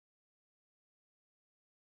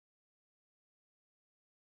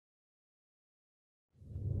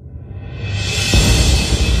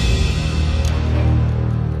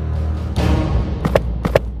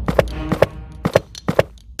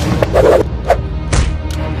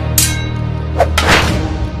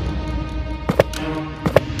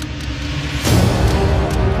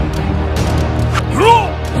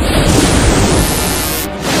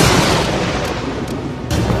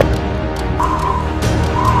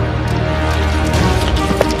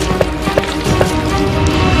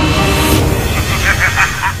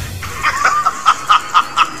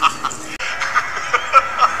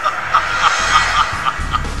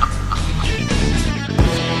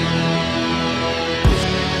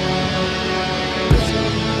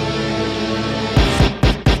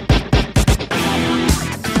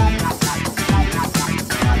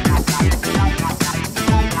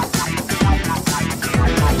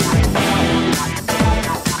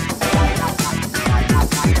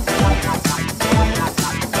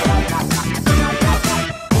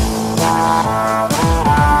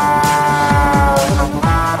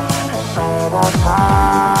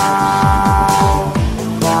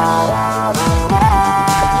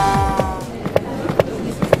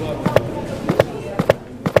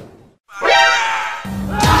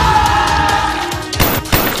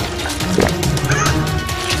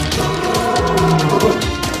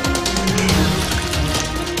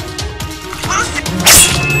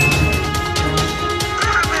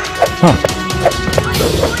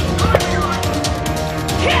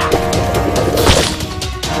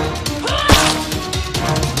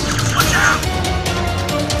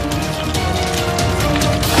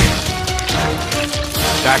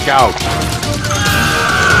Back out.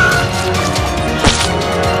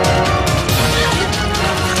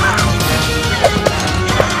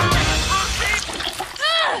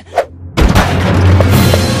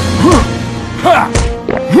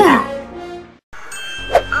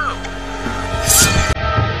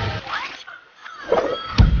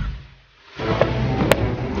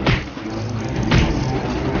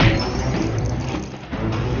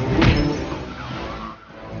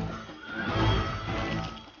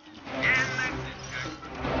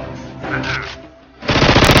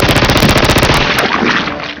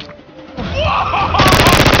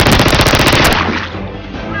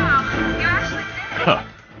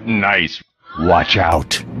 Nice. Watch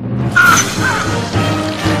out.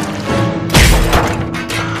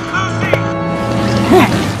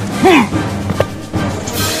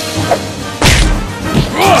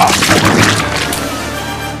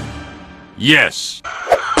 Yes.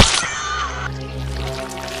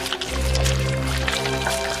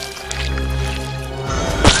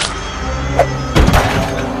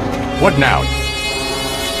 What now?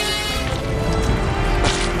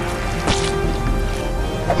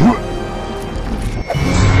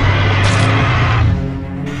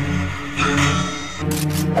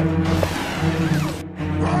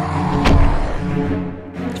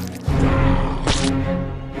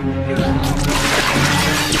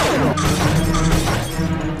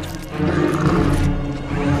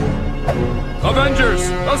 Avengers,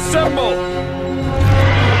 assemble!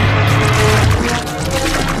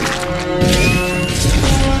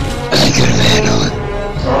 I can handle it.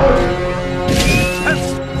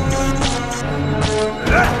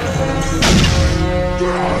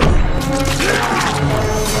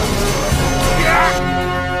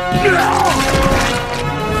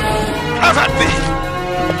 Have at me!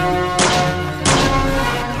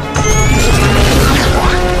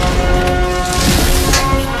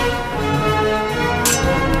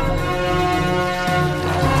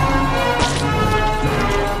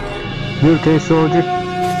 You okay, soldier?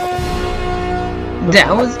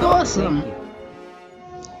 That was awesome!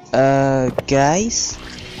 Guys?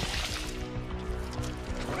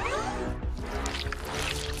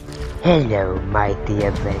 Hello, mighty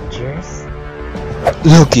Avengers.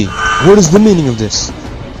 Loki, what is the meaning of this?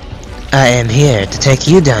 I am here to take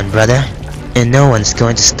you down, brother, and no one's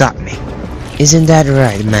going to stop me. Isn't that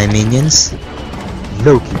right, my minions?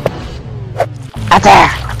 Loki.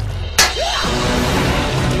 Attack!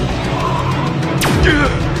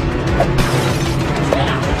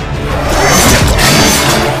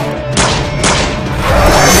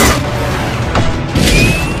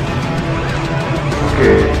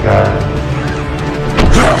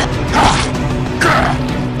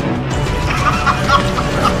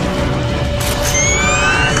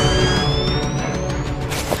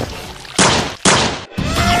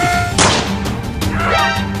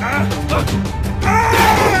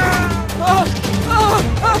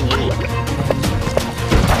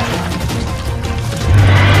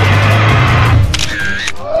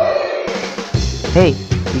 Hey,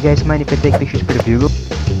 you guys mind if I take pictures for the bugle?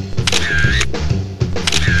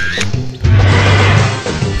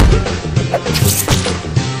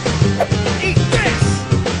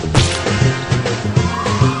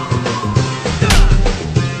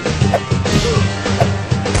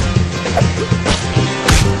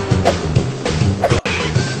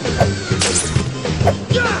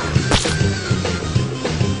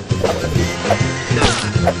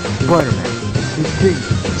 Spider-Man,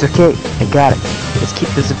 it's okay, I got it. Let's keep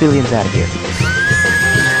the civilians out of here.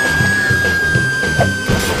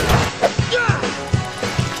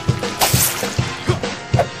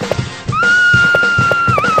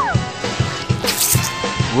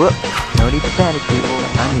 Whoop, no need to panic, people.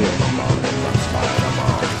 I'm here.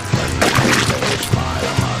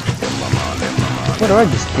 What are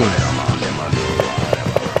these things?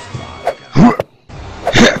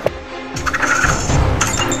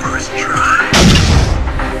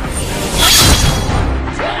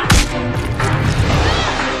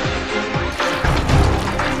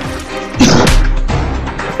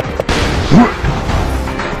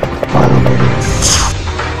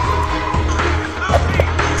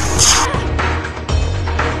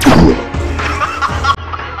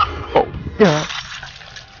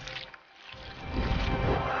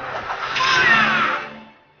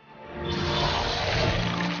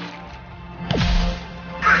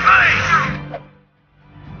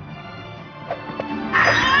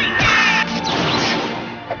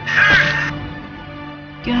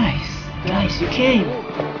 came!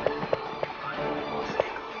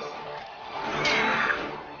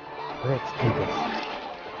 Let's do this.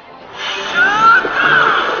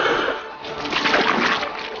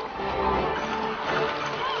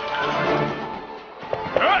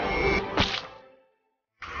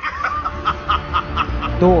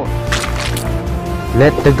 Door.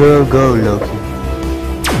 Let the girl go, Loki.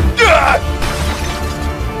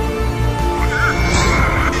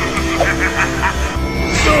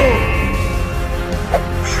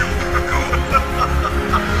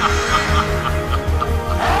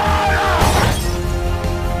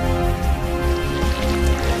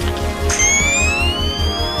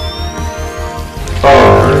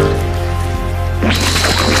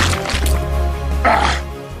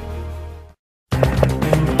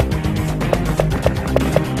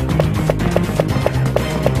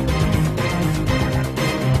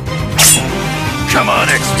 Come on,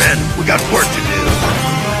 X-Men. We got work to do.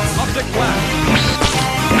 Optic blast.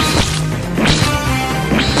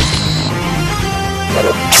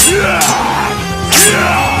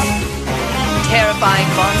 Terrifying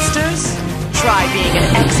monsters? Try being an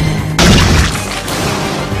X-Men.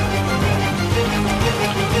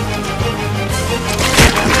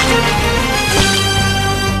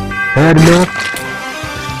 Had enough?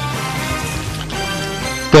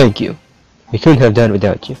 Thank you. We couldn't have done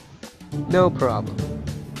without you. No problem.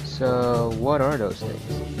 So, what are those things?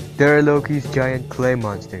 They're Loki's giant clay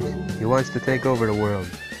monsters. He wants to take over the world.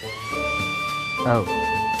 Oh.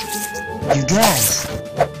 You guys!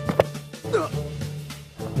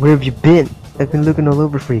 Where have you been? I've been looking all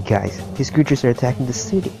over for you guys. These creatures are attacking the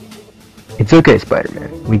city. It's okay,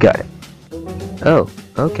 Spider-Man. We got it. Oh,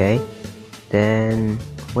 okay. Then,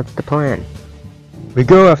 what's the plan? We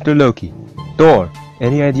go after Loki. Thor,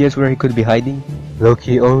 any ideas where he could be hiding?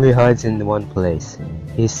 Loki only hides in one place.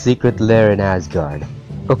 His secret lair in Asgard.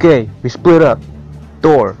 Okay, we split up.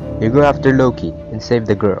 Thor, you go after Loki and save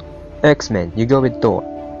the girl. X-Men, you go with Thor.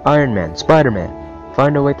 Iron Man, Spider-Man,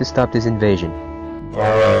 find a way to stop this invasion.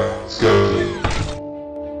 Alright, let's go.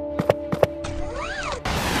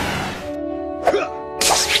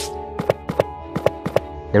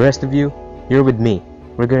 The rest of you, you're with me.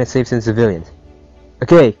 We're gonna save some civilians.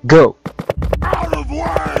 Okay, go! Out of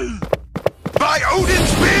way! By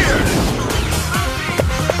Odin's beard!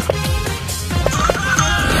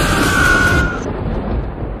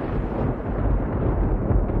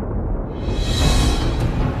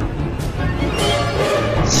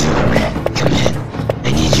 Superman, come in.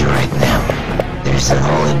 I need you right now. There's a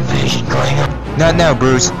whole invasion going on. Not now,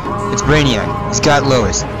 Bruce. It's Brainiac. He's got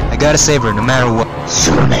Lois. I gotta save her no matter what.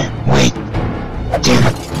 Superman, wait. Damn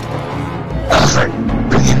it. Alfred,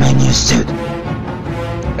 bring in my new suit.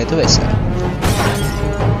 Right away, sir.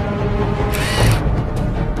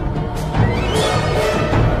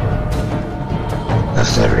 I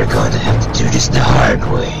thought we were going to have to do this the hard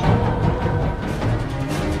way.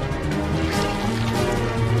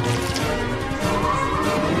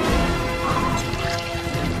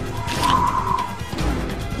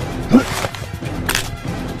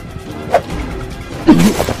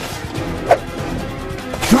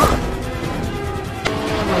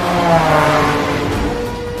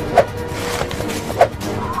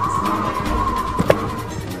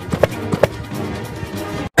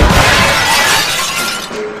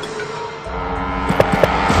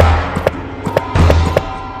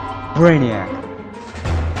 Brainiac.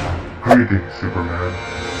 Greetings, Superman.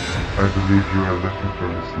 I believe you are looking for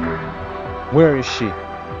Miss Lane. Where is she?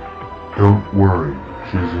 Don't worry,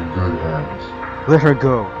 she's in good hands. Let her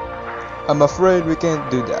go. I'm afraid we can't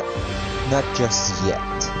do that. Not just yet.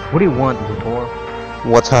 What do you want, Thor?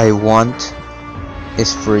 What I want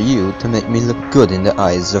is for you to make me look good in the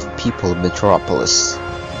eyes of people of Metropolis.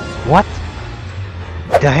 What?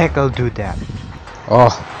 The heck I'll do that. Oh,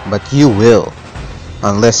 but you will.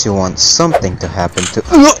 Unless you want something to happen to...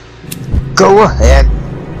 Go ahead.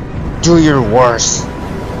 Do your worst.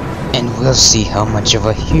 And we'll see how much of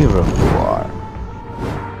a hero you are.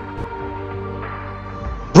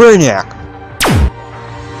 Brainiac!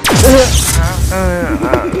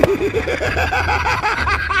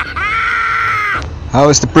 How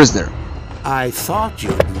is the prisoner? I thought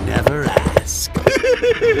you'd never ask.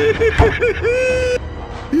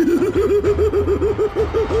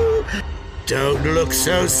 Don't look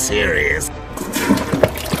so serious.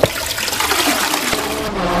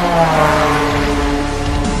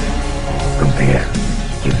 Come here.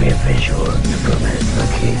 Give me a visual of Superman's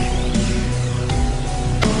location.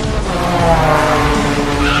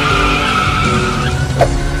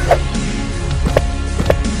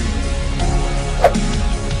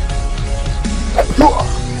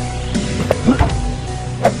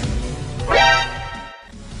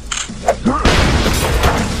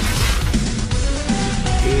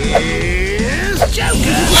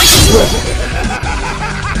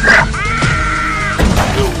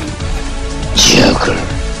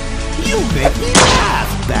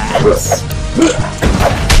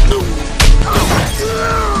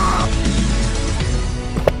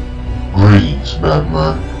 Greetings,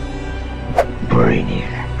 Batman.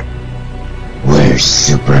 Brainiac. Where's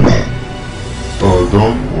Superman? Oh,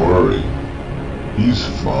 don't worry. He's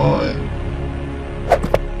fine.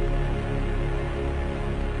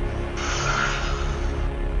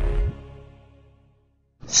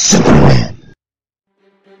 Superman!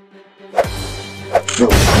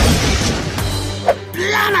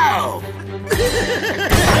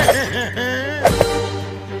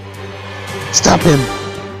 Stop him!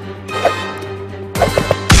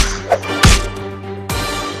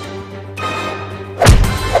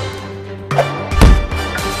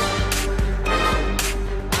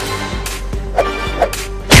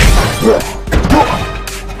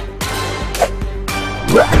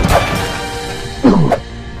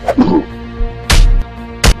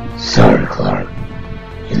 Sorry, Clark.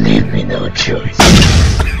 You leave me no choice.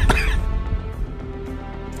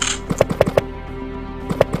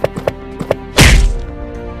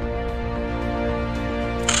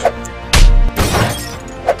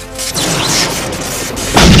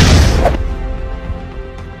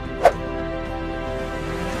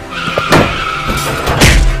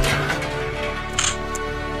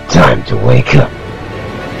 Time to wake up.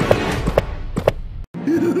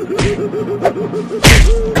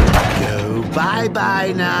 Go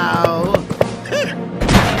bye-bye now.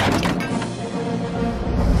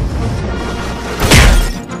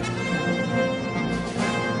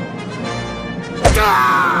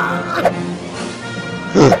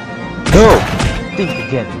 No! Think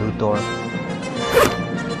again, Luthor.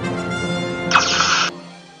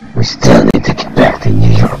 We still need to get back to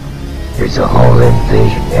New York. There's a whole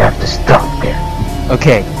invasion we have to stop there.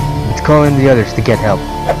 Okay, let's call in the others to get help.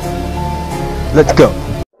 Let's go.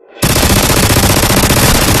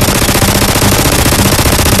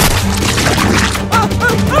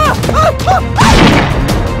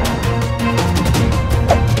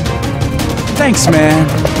 Thanks, man.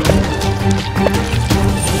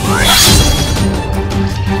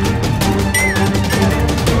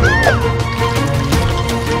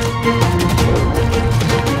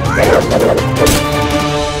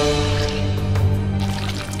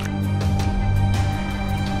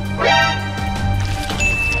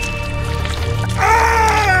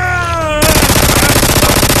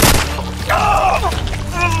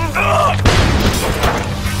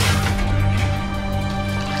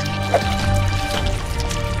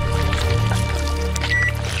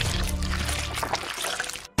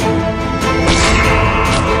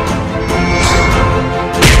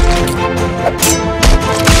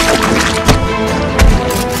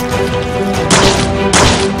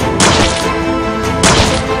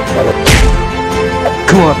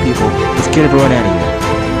 Come on, people. Let's get everyone out of here.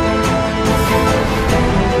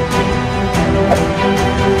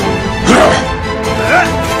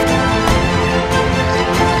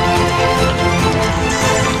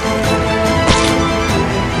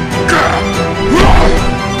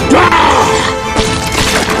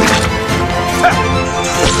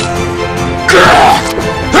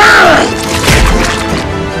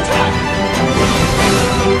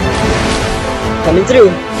 Coming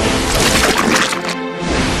through.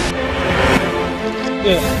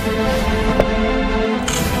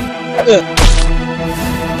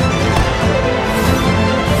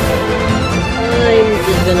 I'm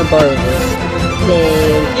just gonna borrow this.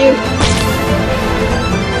 Thank you.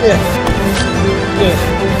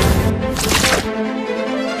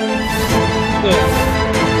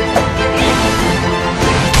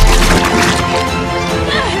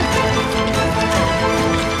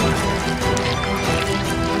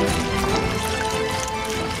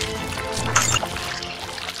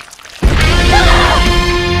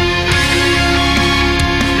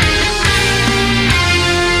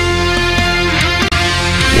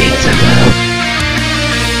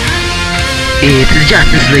 It's the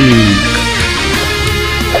Justice League!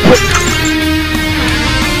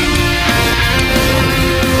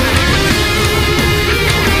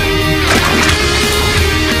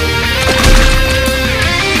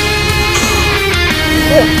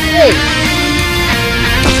 Hey!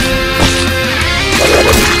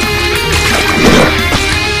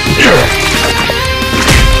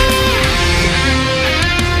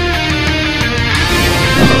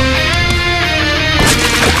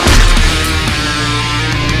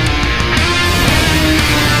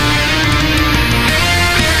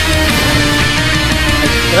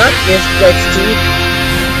 Not this Flex Teeth.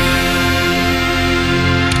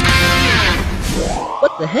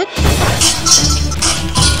 What the heck?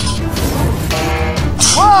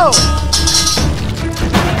 Whoa!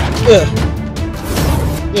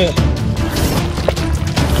 Yeah.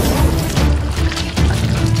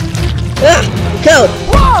 Ah! Code!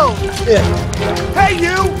 Whoa! Yeah. Hey,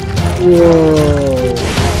 you! Whoa.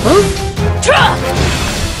 Huh?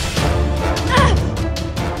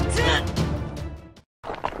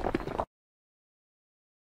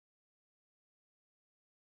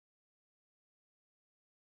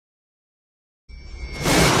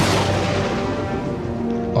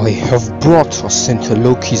 I have brought us into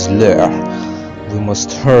Loki's lair. We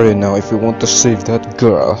must hurry now if we want to save that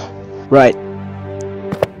girl. Right.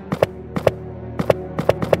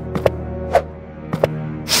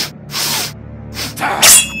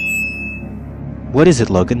 What is it,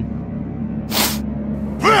 Logan?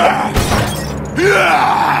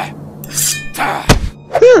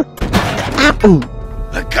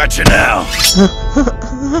 I got you now.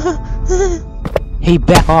 Hey,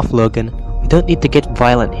 back off, Logan. We don't need to get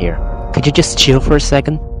violent here. Could you just chill for a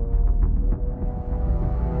second?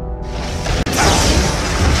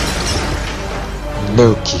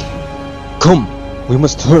 Loki. Come, we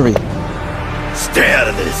must hurry. Stay out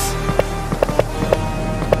of this.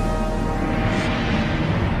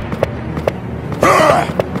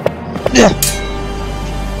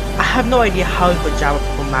 I have no idea how Kojima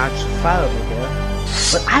will manage to follow me here,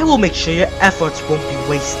 but I will make sure your efforts won't be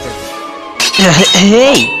wasted.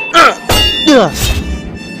 Hey!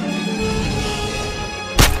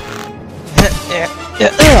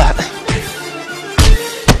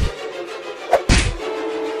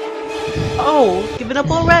 Oh, giving up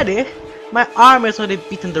already? My army has already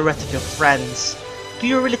beaten the rest of your friends. Do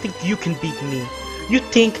you really think you can beat me? You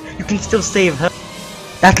think you can still save her?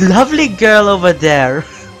 That lovely girl over there.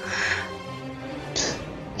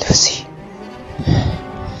 Lucy.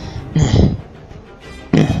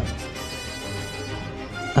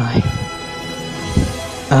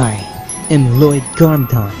 I am Lloyd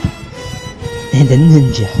Garmdon, and a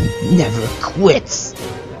ninja never quits.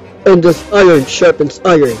 And as iron sharpens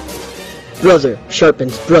iron, brother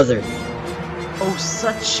sharpens brother. Oh,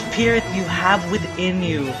 such spirit you have within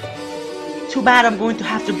you. Too bad I'm going to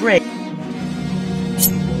have to break.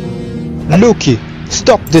 Loki,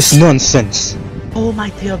 stop this nonsense. Oh, my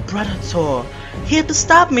dear brother Thor, here to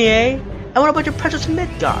stop me, eh? And what about your precious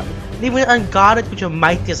Midgard? Leaving it unguarded with your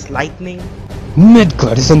mightiest lightning?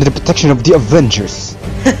 Midgard is under the protection of the Avengers.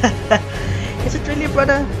 Is it really,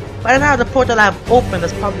 brother? By now the portal I have opened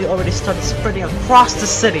has probably already started spreading across the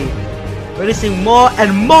city, releasing more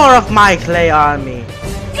and more of my clay army.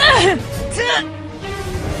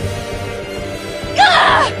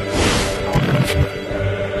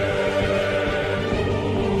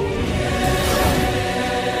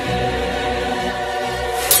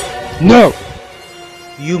 No!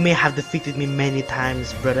 You may have defeated me many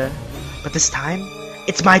times, brother, but this time,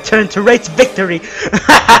 it's my turn to raise victory!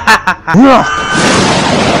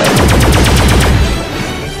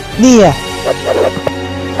 Nia!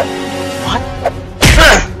 What?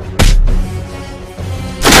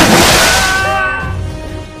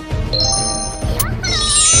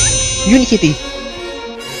 Unikitty!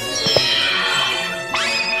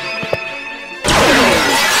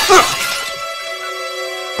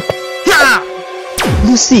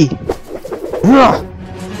 Lucy!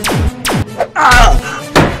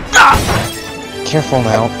 Careful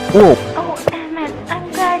now. Whoa! Oh, Emmett,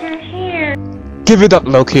 I'm glad you're here. Give it up,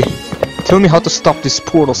 Loki. Tell me how to stop these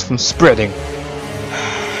portals from spreading.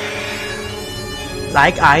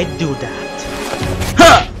 Like I do that.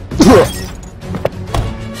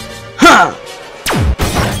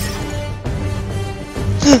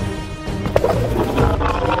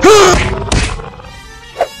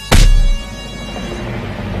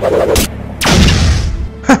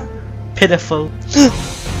 Pitiful.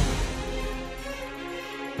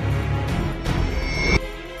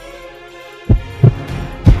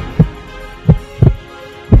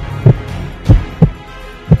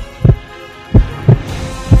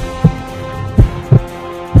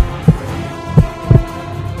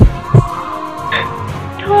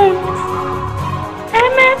 Don't.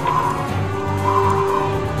 Emmett!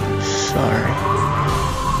 Sorry.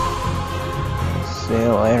 See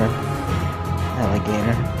you later,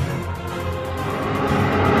 alligator.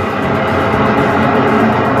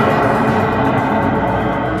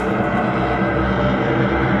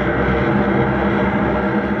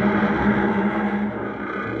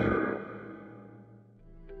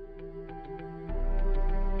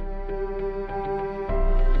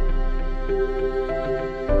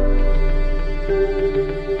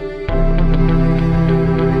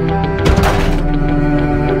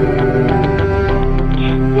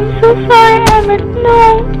 I'm so sorry, Emmett. No,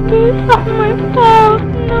 it's not my fault.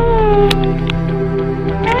 No.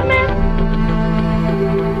 Emmett!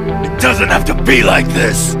 doesn't have to be like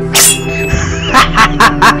this!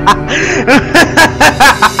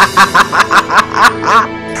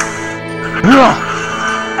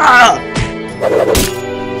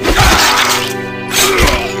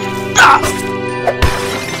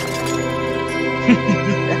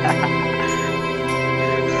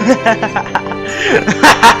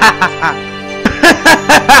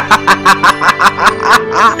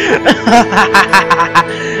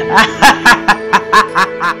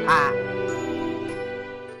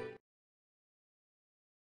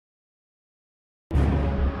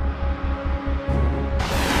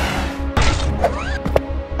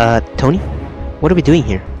 Tony? What are we doing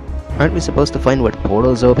here? Aren't we supposed to find where the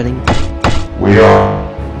portal is opening? We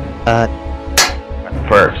are.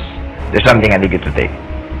 First, there's something I need you to take.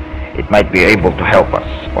 It might be able to help us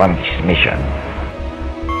on this mission.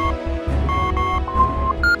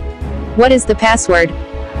 What is the password?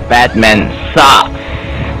 Batman sucks!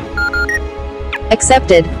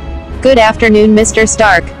 Accepted. Good afternoon, Mr.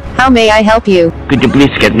 Stark. How may I help you? Could you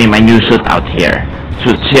please get me my new suit out here?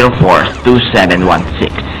 Suit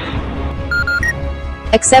 042716.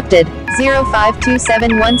 Accepted.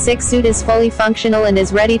 052716 suit is fully functional and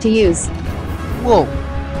is ready to use. Whoa,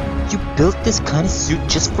 you built this kind of suit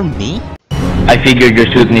just for me? I figured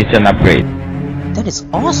your suit needs an upgrade. That is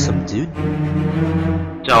awesome, dude.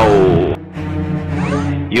 So,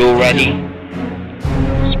 you ready,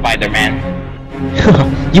 Spider-Man?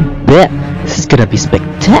 You bet! This is gonna be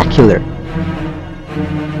spectacular!